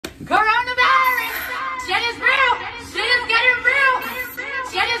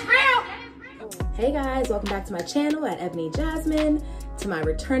Hey guys, welcome back to my channel at EbonyJasmin. To my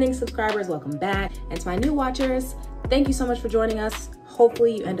returning subscribers, welcome back. And to my new watchers, thank you so much for joining us.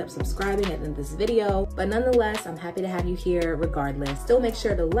 Hopefully you end up subscribing at the end of this video, but nonetheless, I'm happy to have you here regardless. Still make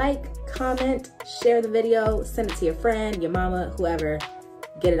sure to like, comment, share the video, send it to your friend, your mama, whoever.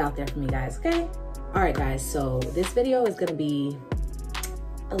 Get it out there for me, guys, okay? All right, guys, so this video is gonna be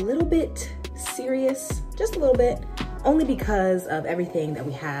a little bit serious, just a little bit, only because of everything that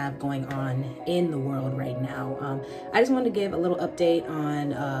we have going on in the world right now. I just wanted to give a little update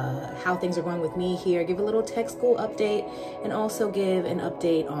on how things are going with me here, give a little tech school update, and also give an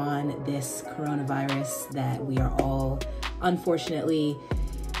update on this coronavirus that we are all unfortunately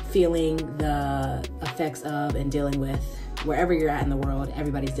feeling the effects of and dealing with. Wherever you're at in the world,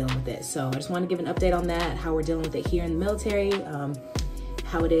 everybody's dealing with it. So I just want to give an update on that, how we're dealing with it here in the military,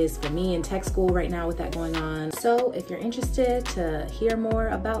 how it is for me in tech school right now with that going on. So if you're interested to hear more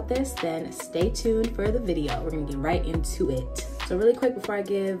about this, then stay tuned for the video. We're gonna get right into it. So really quick before I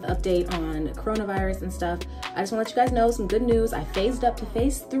give an update on coronavirus and stuff, I just wanna let you guys know some good news. I phased up to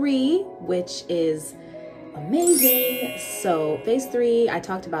phase 3, which is amazing. So phase 3, I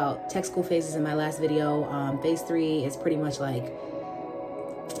talked about tech school phases in my last video. Phase 3 is pretty much like,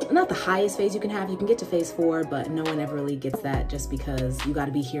 not the highest phase you can have. You can get to phase 4, but no one ever really gets that just because you got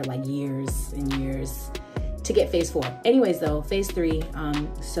to be here like years and years to get phase 4. Anyways though, phase 3,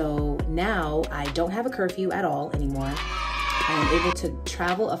 so now I don't have a curfew at all anymore. I'm able to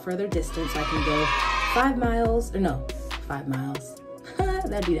travel a further distance. I can go 5 miles, or no, 5 miles,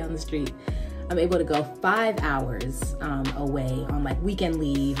 that'd be down the street. I'm able to go 5 hours away on like weekend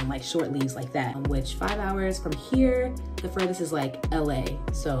leave and like short leaves like that, which 5 hours from here, the furthest is like LA.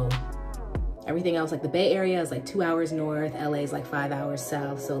 So everything else, like the Bay Area is like 2 hours north, LA is like 5 hours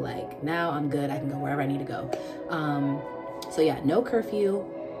south. So like now I'm good, I can go wherever I need to go. So yeah, no curfew,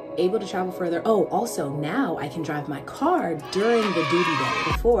 able to travel further. Oh, also now I can drive my car during the duty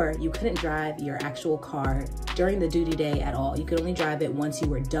day. Before, you couldn't drive your actual car during the duty day at all. You could only drive it once you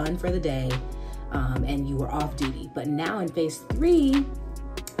were done for the day and you were off duty. But now in phase 3,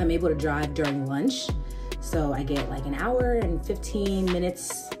 I'm able to drive during lunch. So I get like an hour and 15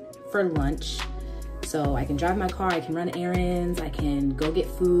 minutes for lunch. So I can drive my car, I can run errands, I can go get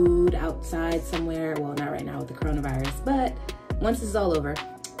food outside somewhere. Well, not right now with the coronavirus, but once this is all over,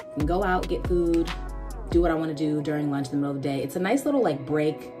 I can go out, get food, do what I want to do during lunch in the middle of the day. It's a nice little like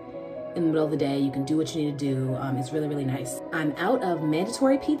break in the middle of the day. You can do what you need to do. It's really, really nice. I'm out of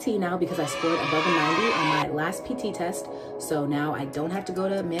mandatory PT now because I scored above a 90 on my last PT test. So now I don't have to go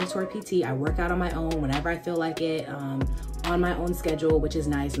to mandatory PT. I work out on my own whenever I feel like it, on my own schedule, which is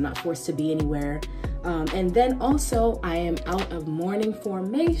nice. I'm not forced to be anywhere. And then also I am out of morning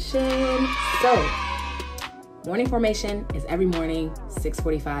formation. So morning formation is every morning,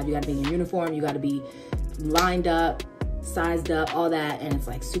 6:45. You gotta be in your uniform, you gotta be lined up, sized up, all that, and it's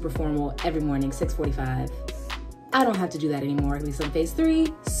like super formal every morning, 6:45. I don't have to do that anymore, at least on phase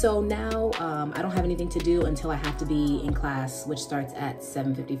 3. So now I don't have anything to do until I have to be in class, which starts at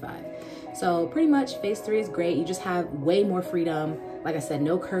 7:55. So pretty much phase 3 is great. You just have way more freedom. Like I said,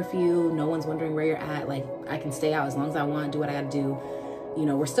 no curfew, no one's wondering where you're at. Like I can stay out as long as I want, do what I gotta do. You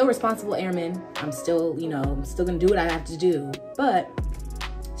know, we're still responsible airmen. I'm still, you know, I'm still gonna do what I have to do, but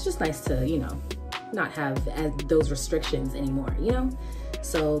it's just nice to, you know, not have those restrictions anymore, you know?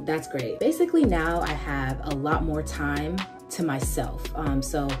 So that's great. Basically now I have a lot more time to myself.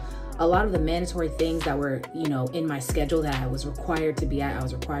 So a lot of the mandatory things that were, you know, in my schedule that I was required to be at, I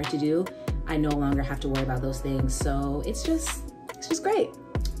was required to do, I no longer have to worry about those things. So it's just great.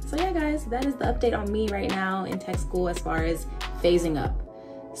 So yeah, guys, that is the update on me right now in tech school as far as phasing up.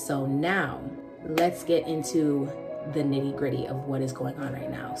 So now let's get into the nitty gritty of what is going on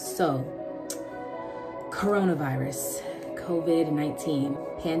right now. So coronavirus,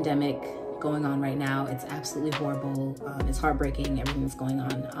 COVID-19 pandemic going on right now. It's absolutely horrible. It's heartbreaking, everything that's going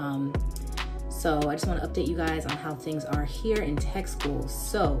on. So I just want to update you guys on how things are here in tech school.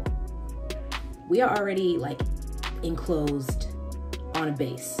 So we are already like enclosed on a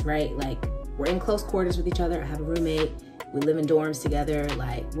base, right? Like we're in close quarters with each other. I have a roommate. We live in dorms together.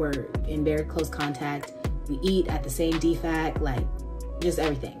 Like we're in very close contact. We eat at the same DFAC, like just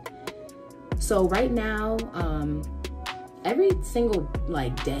everything. So right now, every single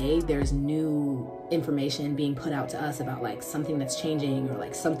like day, there's new information being put out to us about like something that's changing or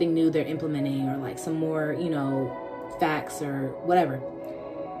like something new they're implementing or like some more, you know, facts or whatever.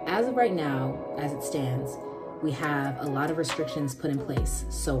 As of right now, as it stands, we have a lot of restrictions put in place.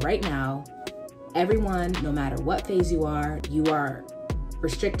 So right now, everyone, no matter what phase you are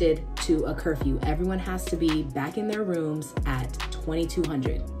restricted to a curfew. Everyone has to be back in their rooms at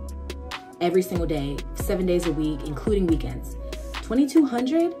 2200. every single day, 7 days a week, including weekends.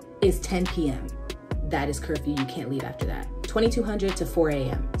 2200 is 10 p.m. That is curfew, you can't leave after that. 2200 to 4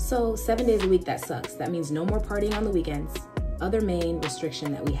 a.m. So 7 days a week, that sucks. That means no more partying on the weekends. Other main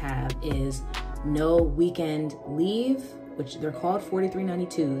restriction that we have is no weekend leave, which they're called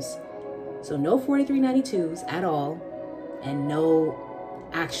 4392s. So no 4392s at all, and no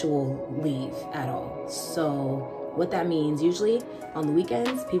actual leave at all. So what that means, usually on the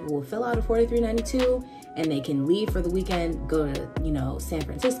weekends, people will fill out a 4392 and they can leave for the weekend, go to, you know, San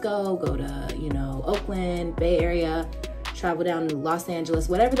Francisco, go to, you know, Oakland, Bay Area, travel down to Los Angeles,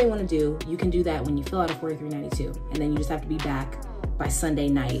 whatever they want to do, you can do that when you fill out a 4392. And then you just have to be back by Sunday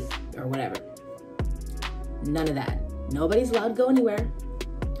night or whatever. None of that. Nobody's allowed to go anywhere.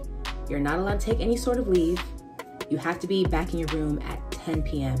 You're not allowed to take any sort of leave. You have to be back in your room at 10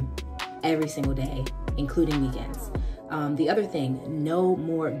 p.m. every single day, including weekends. The other thing, no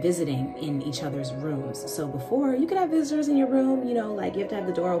more visiting in each other's rooms. So before, you could have visitors in your room, you know, like you have to have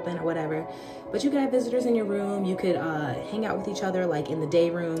the door open or whatever, but you could have visitors in your room. You could hang out with each other like in the day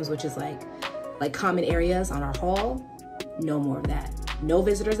rooms, which is like common areas on our hall. No more of that. No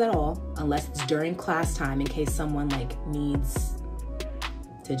visitors at all, unless it's during class time in case someone like needs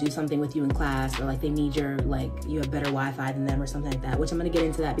to do something with you in class, or like they need your, like you have better Wi-Fi than them or something like that, which I'm gonna get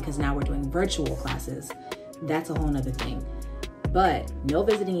into that because now we're doing virtual classes. That's a whole nother thing. But no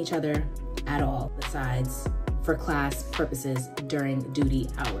visiting each other at all besides for class purposes during duty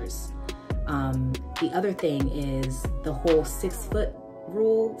hours. The other thing is the whole 6 foot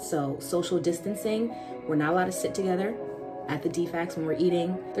rule. So social distancing, we're not allowed to sit together at the DFACs when we're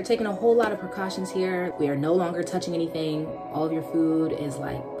eating. They're taking a whole lot of precautions here. We are no longer touching anything. All of your food is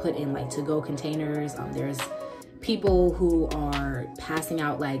like put in like to-go containers. There's people who are passing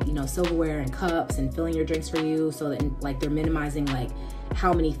out like, you know, silverware and cups and filling your drinks for you, so that like they're minimizing like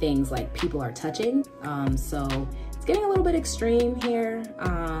how many things like people are touching. So it's getting a little bit extreme here.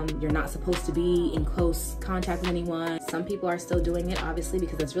 You're not supposed to be in close contact with anyone. Some people are still doing it, obviously,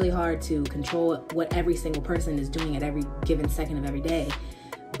 because it's really hard to control what every single person is doing at every given second of every day.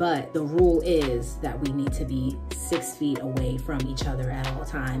 But the rule is that we need to be 6 feet away from each other at all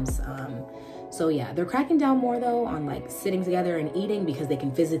times. So yeah, they're cracking down more though on like sitting together and eating, because they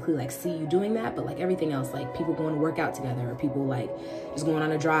can physically like see you doing that. But like everything else, like people going to work out together, or people like just going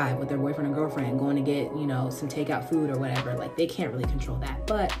on a drive with their boyfriend or girlfriend, going to get, you know, some takeout food or whatever, like they can't really control that.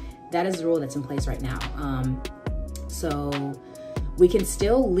 But that is the rule that's in place right now. So we can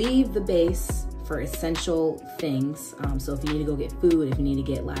still leave the base for essential things. So if you need to go get food, if you need to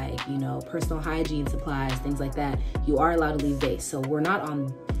get like, you know, personal hygiene supplies, things like that, you are allowed to leave base. So we're not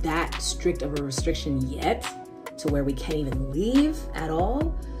on that strict of a restriction yet to where we can't even leave at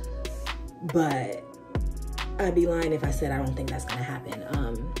all. But I'd be lying if I said I don't think that's gonna happen.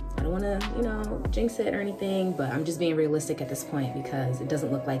 I don't wanna, you know, jinx it or anything, but I'm just being realistic at this point because it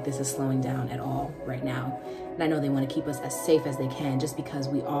doesn't look like this is slowing down at all right now. And I know they wanna keep us as safe as they can, just because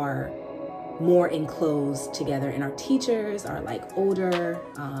we are more enclosed together and our teachers are like older.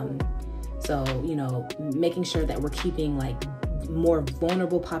 So, you know, making sure that we're keeping like more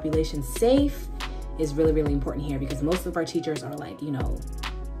vulnerable populations safe is really, really important here, because most of our teachers are like, you know,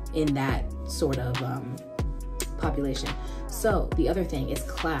 in that sort of population. So the other thing is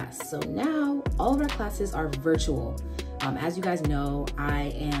class. So now all of our classes are virtual. As you guys know,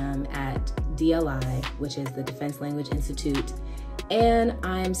 I am at DLI, which is the Defense Language Institute, and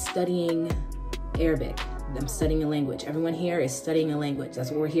I'm studying Arabic. I'm studying a language. Everyone here is studying a language. That's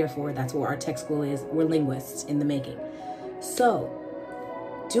what we're here for. That's what our tech school is. We're linguists in the making. So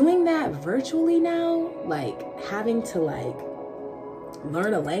doing that virtually now, like having to like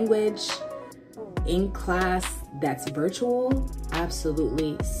learn a language in class that's virtual,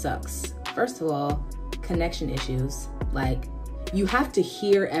 absolutely sucks. First of all, connection issues. Like you have to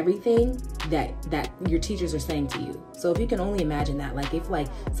hear everything that your teachers are saying to you. So if you can only imagine that, like if like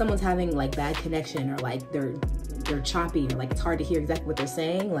someone's having like bad connection, or like they're choppy, or like it's hard to hear exactly what they're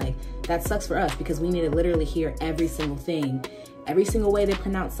saying, like that sucks for us, because we need to literally hear every single thing, every single way they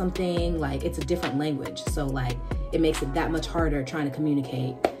pronounce something. Like it's a different language, so like it makes it that much harder trying to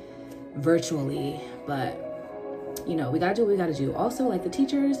communicate virtually. But you know, we gotta do what we gotta do. Also, like the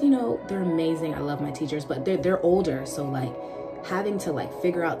teachers, you know, they're amazing. I love my teachers, but they're older, so like having to like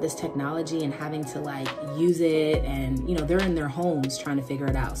figure out this technology and having to like use it, and you know, they're in their homes trying to figure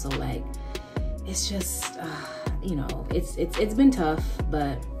it out. So like it's just you know, it's been tough,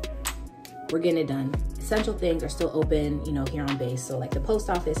 but we're getting it done. Essential things are still open, you know, here on base. So like the post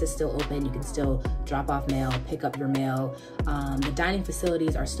office is still open. You can still drop off mail, pick up your mail. The dining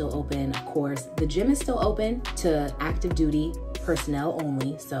facilities are still open, of course. The gym is still open to active duty personnel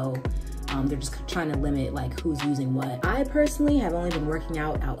only. So They're just trying to limit like who's using what. I personally have only been working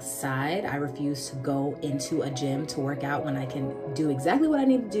out outside. I refuse to go into a gym to work out when I can do exactly what I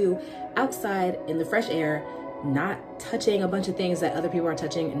need to do outside in the fresh air, not touching a bunch of things that other people are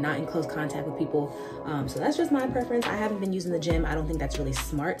touching, and not in close contact with people. So that's just my preference. I haven't been using the gym. I don't think that's really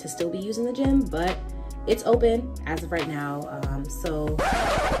smart to still be using the gym, but it's open as of right now. So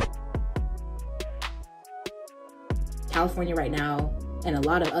California right now, and a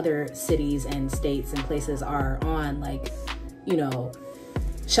lot of other cities and states and places are on like, you know,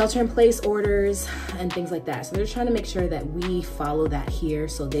 shelter in place orders and things like that. So they're trying to make sure that we follow that here.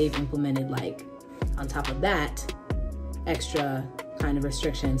 So they've implemented, like, on top of that, extra kind of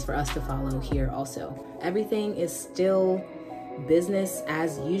restrictions for us to follow here also. Everything is still business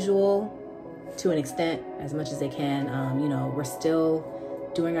as usual to an extent, as much as they can. You know, we're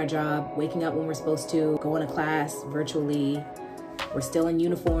still doing our job, waking up when we're supposed to, going to class virtually. We're still in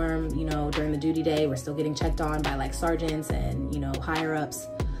uniform, you know, during the duty day. We're still getting checked on by like sergeants and, you know, higher ups,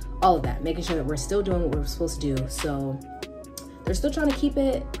 all of that, making sure that we're still doing what we're supposed to do. So they're still trying to keep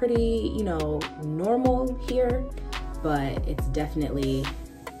it pretty, you know, normal here, but it's definitely,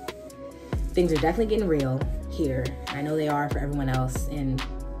 things are definitely getting real here. I know they are for everyone else in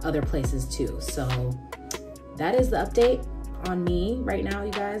other places too. So that is the update on me right now,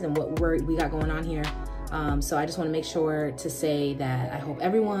 you guys, and what we got going on here. So I just want to make sure to say that I hope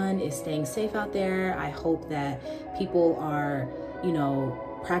everyone is staying safe out there. I hope that people are, you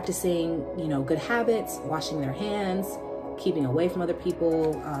know, practicing, you know, good habits, washing their hands, keeping away from other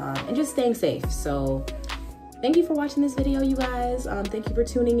people, and just staying safe. So thank you for watching this video, you guys. Thank you for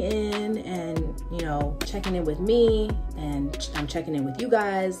tuning in and, you know, checking in with me, and I'm checking in with you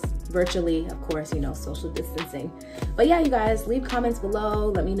guys virtually, of course, you know, social distancing. But yeah, you guys, leave comments below.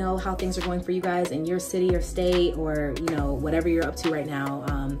 Let me know how things are going for you guys in your city or state, or, you know, whatever you're up to right now.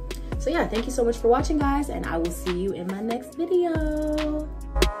 So yeah, thank you so much for watching, guys, and I will see you in my next video.